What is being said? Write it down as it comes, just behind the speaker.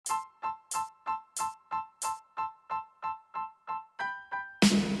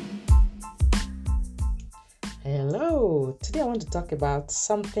Hello, today I want to talk about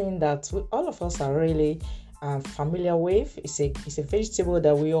something that all of us are really familiar with. It's a vegetable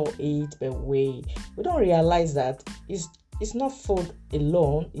that we all eat, but we don't realize that it's not food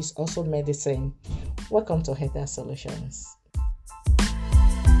alone, it's also medicine. Welcome to Healthier Solutions.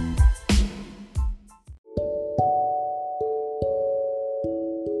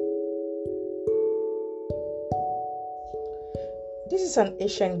 This is an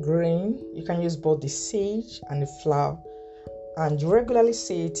Asian grain. You can use both the seed and the flour, and you regularly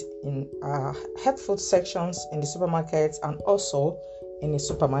see it in health food sections in the supermarkets and also in the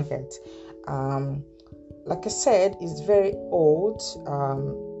supermarket. Like I said, it's very old.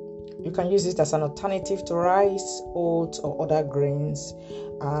 You can use it as an alternative to rice, oats, or other grains.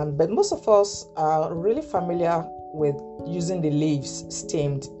 But most of us are really familiar with using the leaves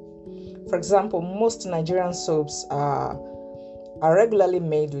steamed. For example, most Nigerian soups are regularly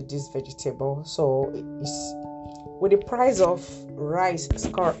made with this vegetable. So it's with the price of rice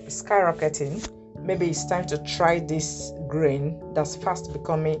skyrocketing, maybe it's time to try this grain that's fast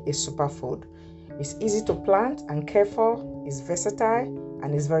becoming a superfood. It's easy to plant and care for, it's versatile,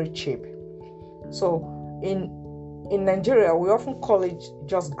 and it's very cheap. So in Nigeria, we often call it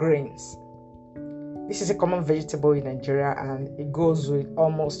just grains. This is a common vegetable in Nigeria and it goes with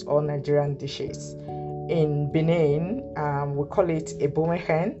almost all Nigerian dishes. In Benin, we call it ebume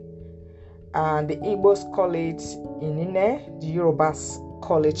hen, and the Igbos call it inine, the Yorubas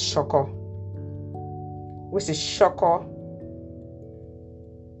call it shoko, which is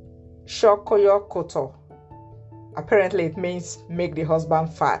shokoyo koto. Apparently it means make the husband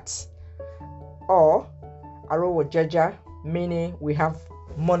fat, or arowo jaja, meaning we have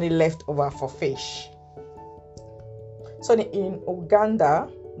money left over for fish. So in Uganda,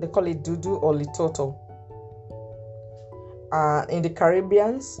 they call it dudu or litoto. In the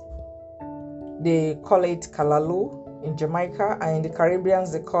Caribbeans, they call it kalalu in Jamaica, and in the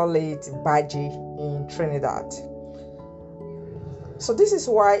Caribbeans, they call it baji in Trinidad. So this is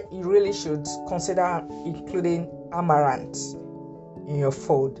why you really should consider including amaranth in your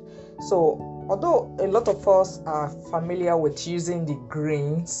food. So although a lot of us are familiar with using the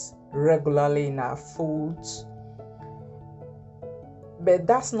greens regularly in our foods, but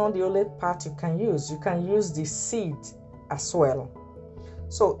that's not the only part you can use. You can use the seed as well.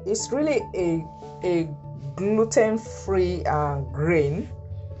 So it's really a gluten-free grain.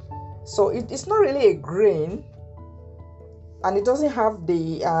 So it's not really a grain, and it doesn't have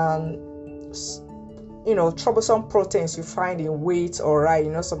the troublesome proteins you find in wheat or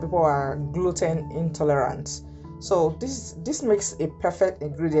rye. Some people are gluten intolerant. So this makes a perfect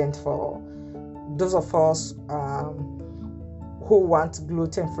ingredient for those of us who want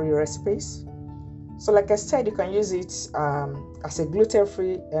gluten-free recipes. So like I said, you can use it as a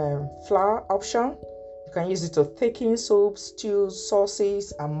gluten-free flour option. You can use it to thicken soups, stews,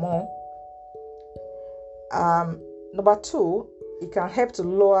 sauces, and more. Number 2, it can help to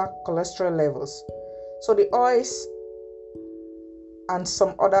lower cholesterol levels. So the oils and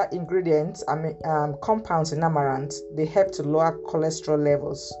some other ingredients, compounds in amaranth, they help to lower cholesterol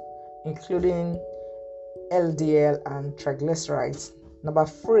levels, including LDL and triglycerides. Number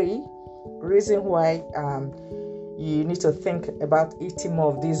 3, reason why you need to think about eating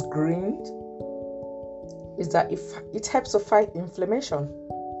more of these greens is that it helps to fight inflammation.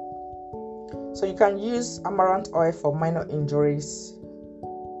 So you can use amaranth oil for minor injuries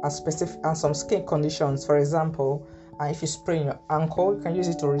and some skin conditions. For example, if you sprain your ankle, you can use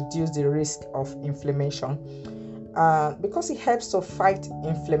it to reduce the risk of inflammation. Because it helps to fight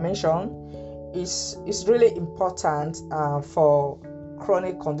inflammation, it's really important for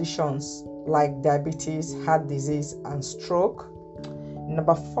chronic conditions like diabetes, heart disease, and stroke.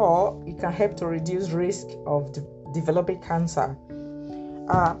 Number 4, it can help to reduce risk of developing cancer.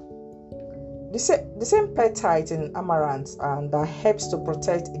 The same peptide in amaranth that helps to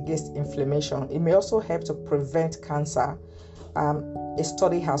protect against inflammation. It may also help to prevent cancer. A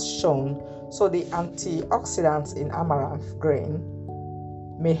study has shown. So the antioxidants in amaranth grain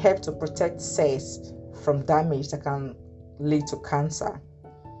may help to protect cells from damage that can lead to cancer.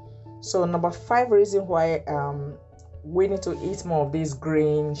 So number 5 reason why we need to eat more of these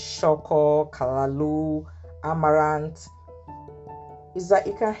grains, shoko, kalalu, amaranth, is that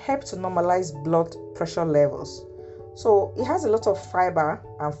it can help to normalize blood pressure levels. So it has a lot of fiber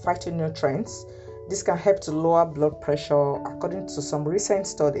and phytonutrients. This can help to lower blood pressure according to some recent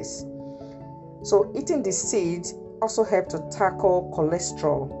studies. So eating the seeds also helps to tackle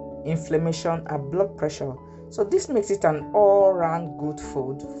cholesterol, inflammation, and blood pressure. So this makes it an all-round good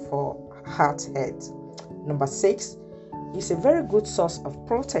food for heart health. Number 6, is a very good source of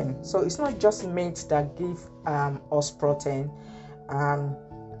protein. So it's not just meat that give us protein.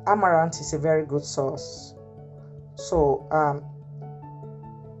 Amaranth is a very good source. So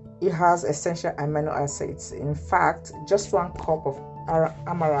it has essential amino acids. In fact, just 1 cup of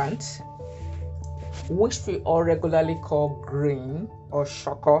amaranth, which we all regularly call green or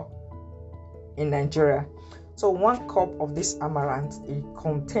shoko in Nigeria. So 1 cup of this amaranth, it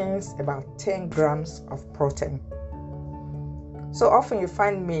contains about 10 grams of protein. So often you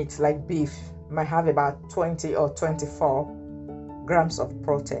find meat like beef might have about 20 or 24 grams of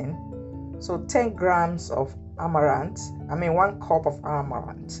protein. So 10 grams of amaranth, 1 cup of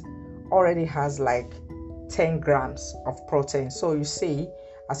amaranth already has like 10 grams of protein. So you see,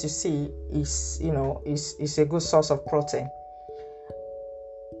 as you see, is a good source of protein.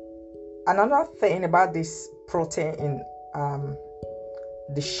 Another thing about this protein in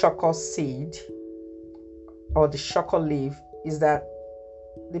the shoko seed or the shoko leaf is that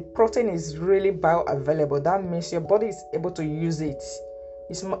the protein is really bioavailable. That means your body is able to use it.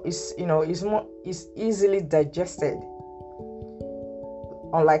 It's easily digested,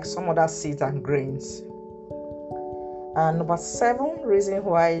 unlike some other seeds and grains. And number 7 reason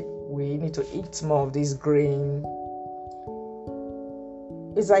why we need to eat more of this grain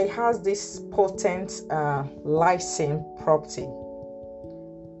is that it has this potent lysine property.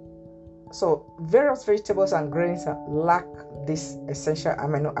 So various vegetables and grains lack this essential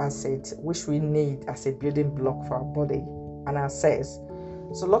amino acids, which we need as a building block for our body and our cells.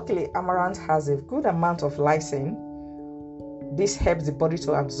 So luckily, amaranth has a good amount of lysine. This helps the body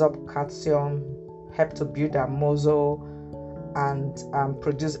to absorb calcium, help to build our muscle, and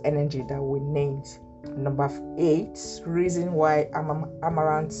produce energy that we need. Number 8 reason why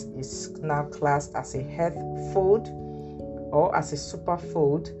amaranth is now classed as a health food or as a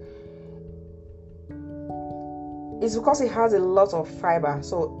superfood is because it has a lot of fiber.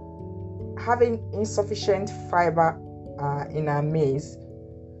 So having insufficient fiber in our maize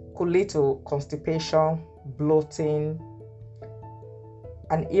could lead to constipation, bloating,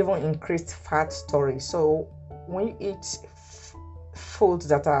 and even increased fat storage. So when you eat foods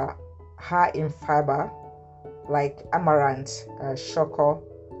that are high in fiber, like amaranth, shoko,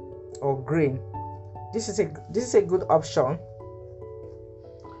 or green, this is a good option,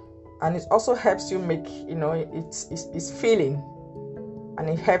 and it also helps you make it's filling, and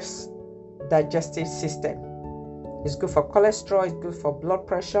it helps digestive system. It's good for cholesterol, it's good for blood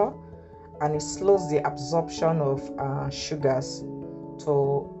pressure, and it slows the absorption of sugars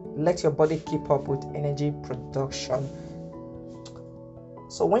to let your body keep up with energy production.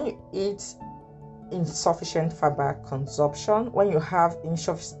 So when you eat insufficient fiber consumption, when you have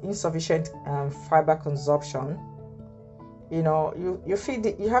insufficient fiber consumption, you feel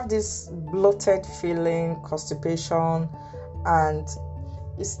you have this bloated feeling, constipation, and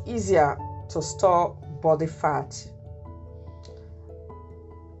it's easier to store body fat.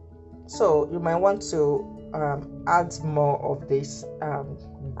 So you might want to add more of this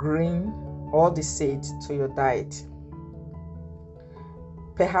green or the seed to your diet.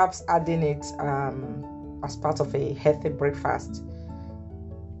 Perhaps adding it as part of a healthy breakfast.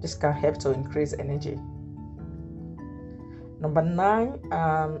 This can help to increase energy. Number 9,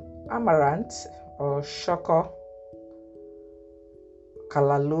 amaranth or shoko,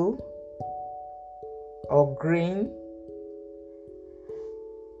 kalalu, or green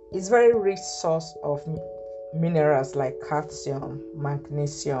is very rich source of minerals like calcium,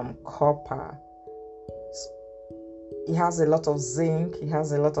 magnesium, copper. It has a lot of zinc, it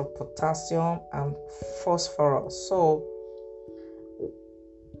has a lot of potassium and phosphorus. So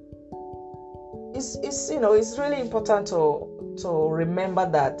it's really important to remember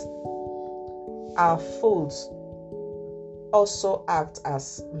that our foods also act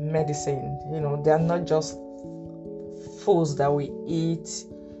as medicine. They are not just foods that we eat,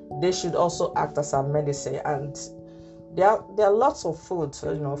 they should also act as our medicine. And there are lots of foods.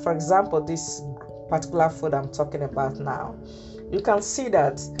 For example, this particular food I'm talking about now, you can see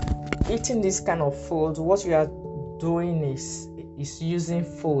that eating this kind of food, what you are doing is using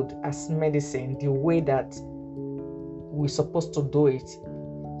food as medicine the way that we're supposed to do it,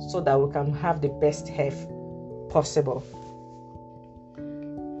 so that we can have the best health possible.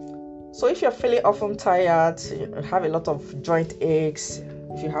 So if you're feeling often tired, you have a lot of joint aches,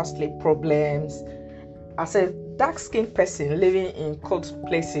 if you have sleep problems, as a dark-skinned person living in cold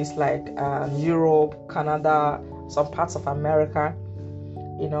places like Europe, Canada, some parts of America,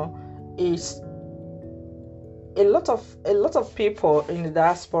 it's a lot of people in the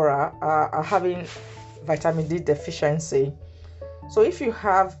diaspora are having vitamin D deficiency. So if you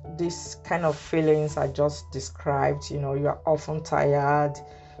have this kind of feelings I just described, you are often tired,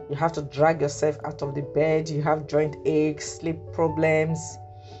 you have to drag yourself out of the bed, you have joint aches, sleep problems,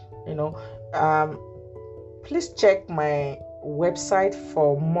 please check my website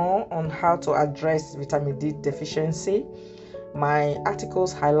for more on how to address vitamin D deficiency. My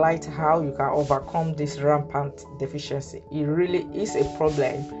articles highlight how you can overcome this rampant deficiency. It really is a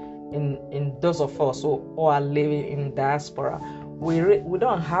problem in those of us who are living in diaspora. We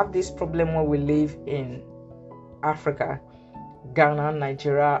don't have this problem when we live in Africa, Ghana,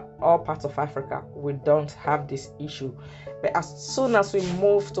 Nigeria, all parts of Africa. We don't have this issue. But as soon as we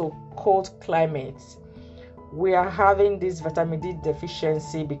move to cold climates, we are having this vitamin D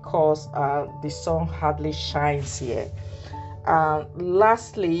deficiency because the sun hardly shines here.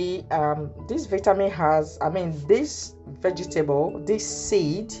 Lastly, this vitamin this vegetable, this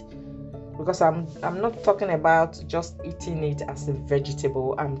seed, because I'm not talking about just eating it as a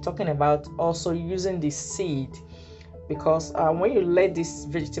vegetable. I'm talking about also using the seed, because when you let this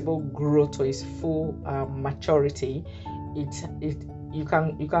vegetable grow to its full maturity, you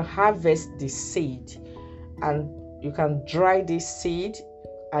can harvest the seed, and you can dry this seed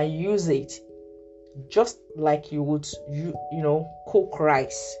and use it just like you would cook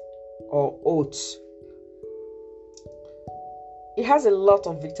rice or oats. It has a lot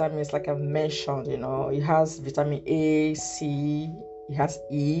of vitamins, like I've mentioned. It has vitamin A, C, it has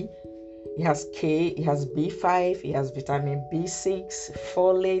E, it has K, it has B5, it has vitamin B6,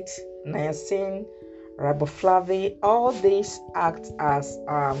 folate, niacin, riboflavin. All these act as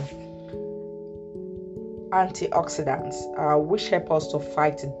antioxidants, which help us to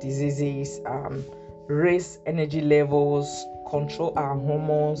fight diseases, raise energy levels, control our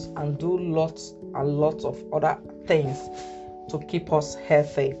hormones, and do lots of other things to keep us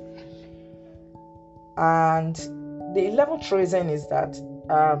healthy. And the 11th reason is that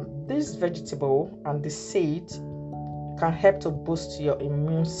this vegetable and the seed can help to boost your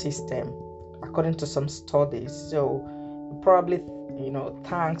immune system, according to some studies. So probably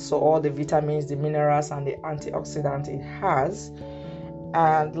thanks to all the vitamins, the minerals, and the antioxidants it has.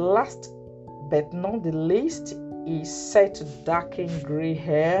 And last but not the least, is said to darken gray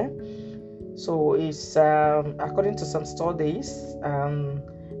hair. So it's according to some studies,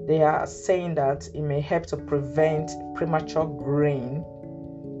 they are saying that it may help to prevent premature graying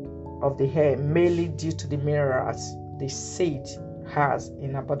of the hair, mainly due to the minerals the seed has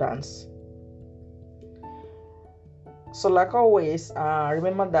in abundance. So like always,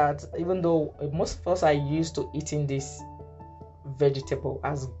 remember that even though most of us are used to eating this vegetable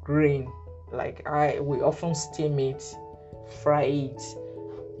as green, we often steam it, fry it,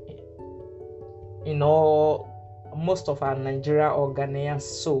 most of our Nigeria or Ghanaian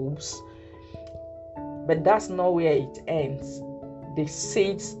soups. But that's not where it ends. The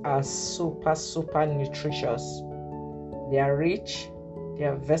seeds are super nutritious. They are rich, they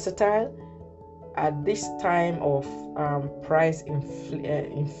are versatile. At this time of price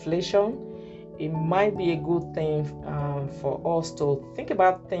inflation, it might be a good thing for us to think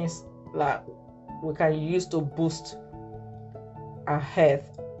about things like we can use to boost our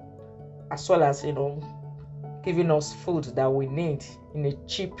health, as well as giving us food that we need in a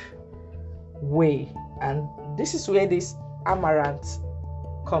cheap way. And this is where this amaranth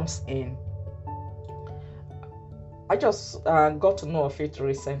comes in. I just got to know of it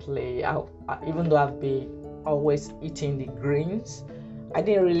recently. Even though I've been always eating the greens, I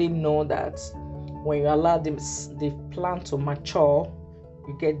didn't really know that when you allow the plant to mature,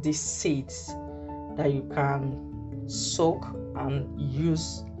 you get these seeds that you can soak and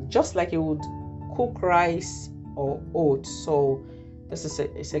use just like you would cook rice or oats. So this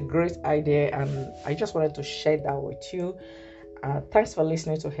is a great idea, and I just wanted to share that with you. Thanks for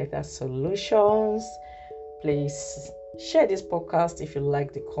listening to Heather Solutions. Please share this podcast if you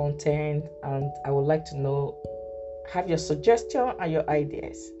like the content, and I would like to have your suggestion and your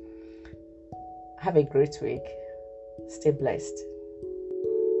ideas. Have a great week. Stay blessed.